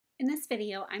In this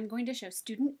video, I'm going to show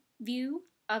student view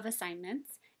of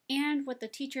assignments and what the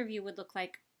teacher view would look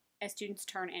like as students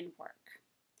turn in work.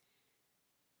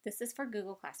 This is for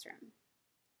Google Classroom.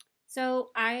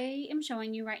 So I am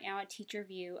showing you right now a teacher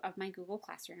view of my Google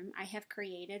Classroom. I have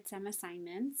created some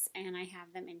assignments and I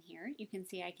have them in here. You can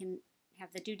see I can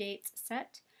have the due dates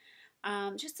set.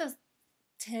 Just a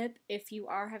tip, if you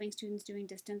are having students doing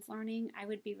distance learning, I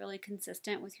would be really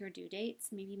consistent with your due dates,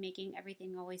 maybe making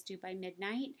everything always due by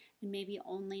midnight and maybe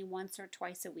only once or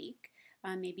twice a week.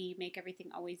 Maybe make everything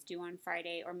always due on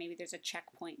Friday, or maybe there's a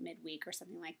checkpoint midweek or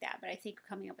something like that. But I think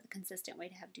coming up with a consistent way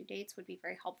to have due dates would be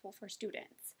very helpful for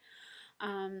students.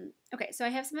 Okay, so I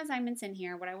have some assignments in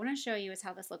here. What I want to show you is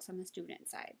how this looks on the student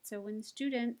side. So when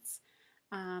students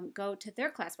go to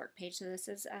their classwork page, so this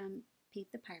is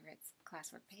Pete the Pirate's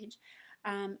classwork page,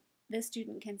 the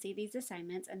student can see these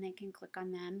assignments and they can click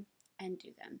on them and do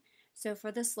them. So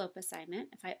for the slope assignment,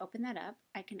 if I open that up,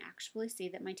 I can actually see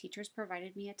that my teacher's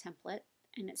provided me a template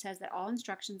and it says that all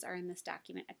instructions are in this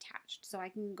document attached. So I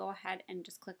can go ahead and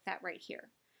just click that right here.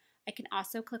 I can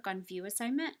also click on View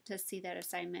Assignment to see that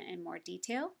assignment in more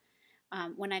detail.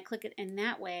 When I click it in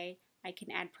that way, I can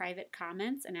add private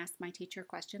comments and ask my teacher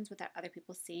questions without other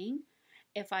people seeing.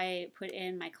 If I put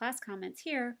in my class comments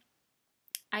here,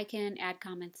 I can add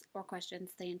comments or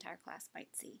questions the entire class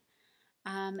might see.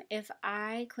 If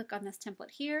I click on this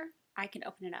template here, I can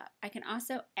open it up. I can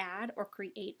also add or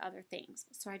create other things.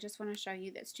 So I just want to show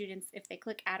you that students, if they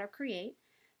click add or create,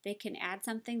 they can add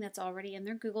something that's already in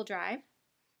their Google Drive.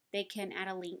 They can add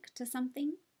a link to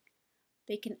something.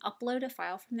 They can upload a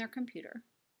file from their computer.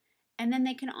 And then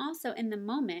they can also, in the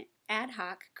moment, ad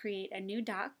hoc create a new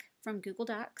doc from Google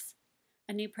Docs,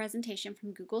 a new presentation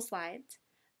from Google Slides,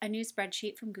 a new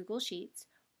spreadsheet from Google Sheets,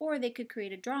 or they could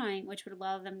create a drawing which would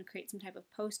allow them to create some type of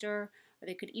poster, or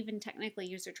they could even technically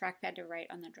use their trackpad to write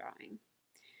on the drawing.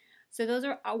 So those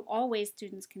are all ways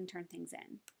students can turn things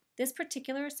in. This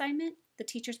particular assignment, the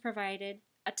teachers provided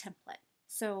a template.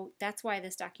 So that's why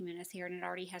this document is here and it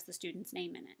already has the student's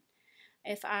name in it.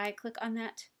 If I click on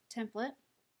that template,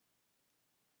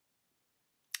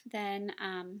 then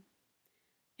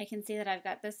I can see that I've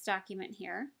got this document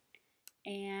here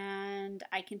and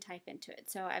I can type into it.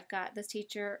 So I've got this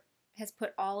teacher has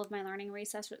put all of my learning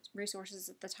resources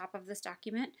at the top of this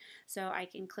document. So I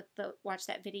can click watch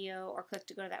that video or click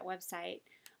to go to that website,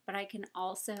 but I can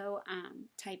also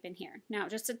type in here. Now,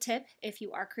 just a tip, if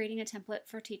you are creating a template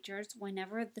for teachers,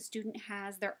 whenever the student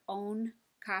has their own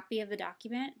copy of the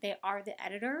document, they are the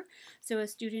editor. So a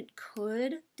student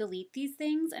could delete these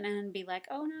things and then be like,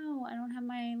 oh no, I don't have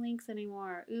my links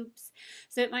anymore. Oops.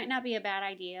 So it might not be a bad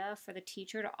idea for the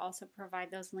teacher to also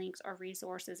provide those links or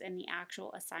resources in the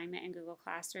actual assignment in Google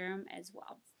Classroom as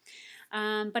well.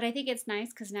 But I think it's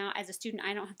nice because now as a student,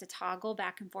 I don't have to toggle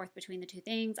back and forth between the two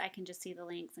things. I can just see the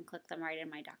links and click them right in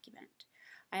my document.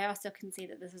 I also can see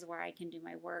that this is where I can do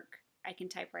my work. I can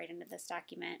type right into this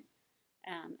document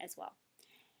as well.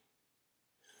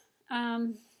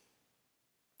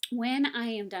 When I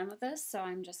am done with this, so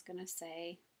I'm just going to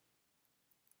say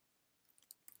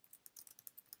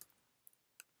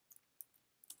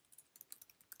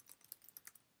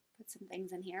put some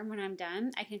things in here. When I'm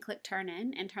done, I can click turn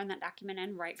in and turn that document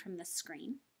in right from the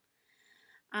screen.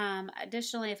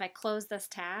 Additionally, if I close this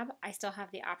tab, I still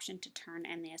have the option to turn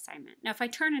in the assignment. Now, if I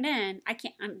turn it in, I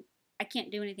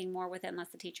can't do anything more with it unless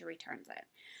the teacher returns it.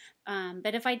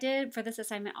 But if I did for this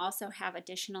assignment also have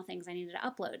additional things I needed to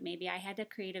upload, maybe I had to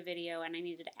create a video and I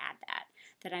needed to add that,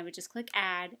 then I would just click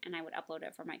add and I would upload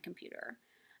it from my computer.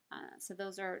 So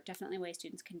those are definitely ways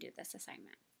students can do this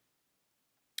assignment.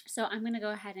 So I'm going to go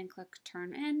ahead and click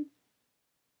turn in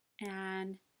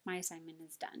and my assignment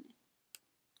is done.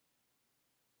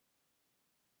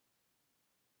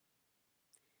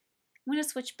 I'm going to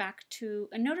switch back to,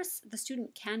 and notice the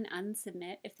student can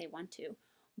unsubmit if they want to.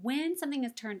 When something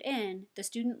is turned in, the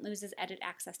student loses edit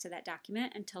access to that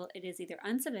document until it is either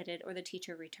unsubmitted or the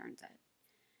teacher returns it.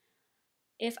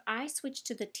 If I switch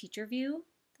to the teacher view,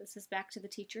 this is back to the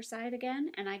teacher side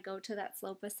again, and I go to that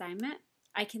slope assignment,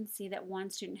 I can see that one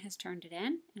student has turned it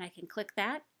in, and I can click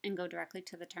that and go directly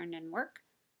to the turned in work.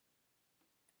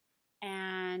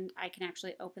 And I can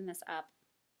actually open this up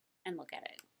and look at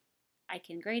it. I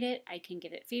can grade it, I can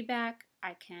give it feedback,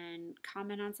 I can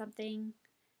comment on something.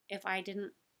 If I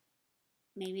didn't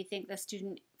maybe think the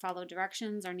student followed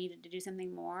directions or needed to do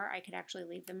something more, I could actually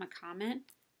leave them a comment.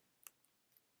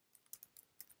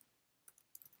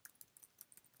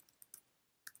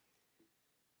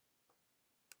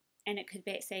 And it could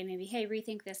say maybe, hey,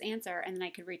 rethink this answer, and then I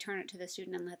could return it to the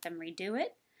student and let them redo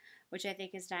it, which I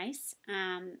think is nice.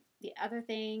 The other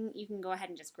thing, you can go ahead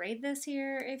and just grade this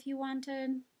here if you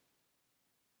wanted.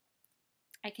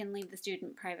 I can leave the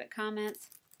student private comments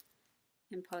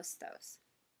and post those.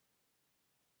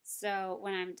 So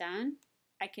when I'm done,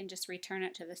 I can just return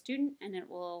it to the student and it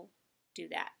will do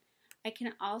that. I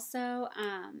can also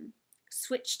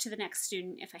switch to the next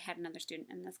student if I had another student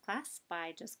in this class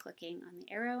by just clicking on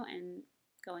the arrow and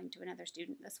going to another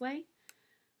student this way.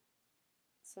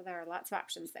 So there are lots of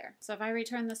options there. So if I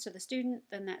return this to the student,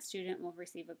 then that student will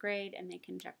receive a grade and they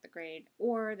can check the grade,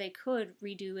 or they could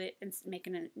redo it and make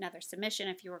another submission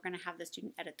if you were going to have the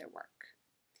student edit their work.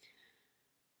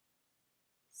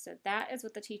 So that is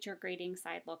what the teacher grading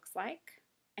side looks like,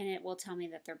 and it will tell me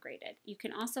that they're graded. You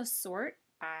can also sort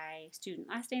by student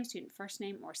last name, student first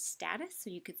name, or status. So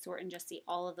you could sort and just see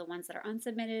all of the ones that are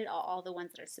unsubmitted, all the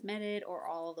ones that are submitted, or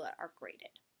all that are graded.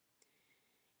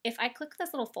 If I click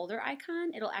this little folder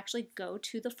icon, it'll actually go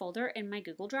to the folder in my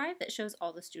Google Drive that shows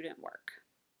all the student work.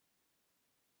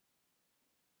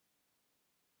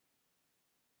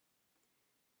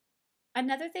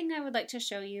 Another thing I would like to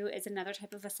show you is another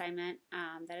type of assignment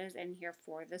that is in here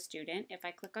for the student. If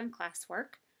I click on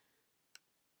classwork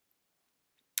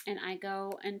and I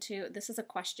go into, this is a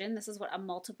question, this is what a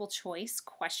multiple choice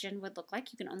question would look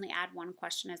like. You can only add one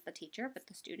question as the teacher, but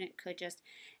the student could just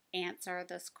answer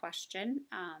this question.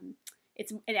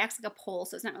 It acts like a poll,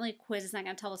 so it's not really a quiz. It's not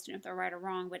going to tell the student if they're right or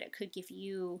wrong, but it could give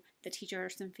you, the teacher,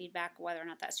 some feedback whether or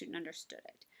not that student understood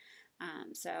it.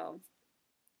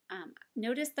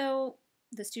 Notice though,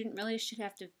 the student really should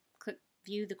have to click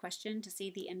view the question to see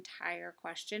the entire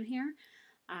question here.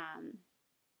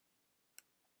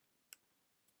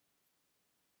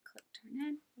 Click turn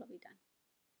in, it'll be done.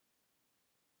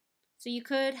 So you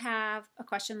could have a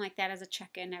question like that as a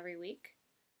check-in every week.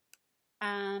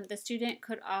 The student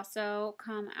could also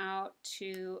come out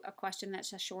to a question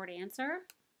that's a short answer.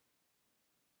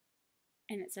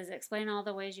 And it says explain all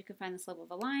the ways you can find the slope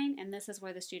of a line, and this is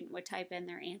where the student would type in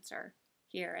their answer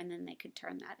here and then they could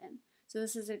turn that in. So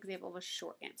this is an example of a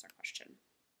short answer question.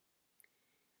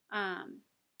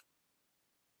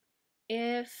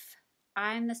 If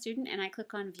I'm the student and I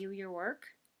click on view your work,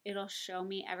 it'll show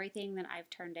me everything that I've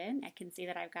turned in. I can see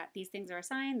that I've got these things are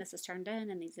assigned, this is turned in,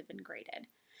 and these have been graded.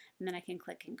 And then I can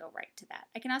click and go right to that.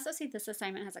 I can also see this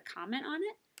assignment has a comment on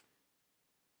it.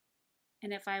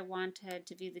 And if I wanted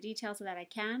to view the details of that, I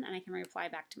can, and I can reply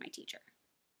back to my teacher.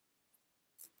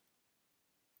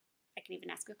 I can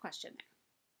even ask a question there.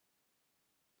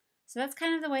 So that's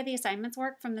kind of the way the assignments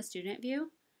work from the student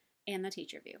view and the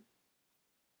teacher view.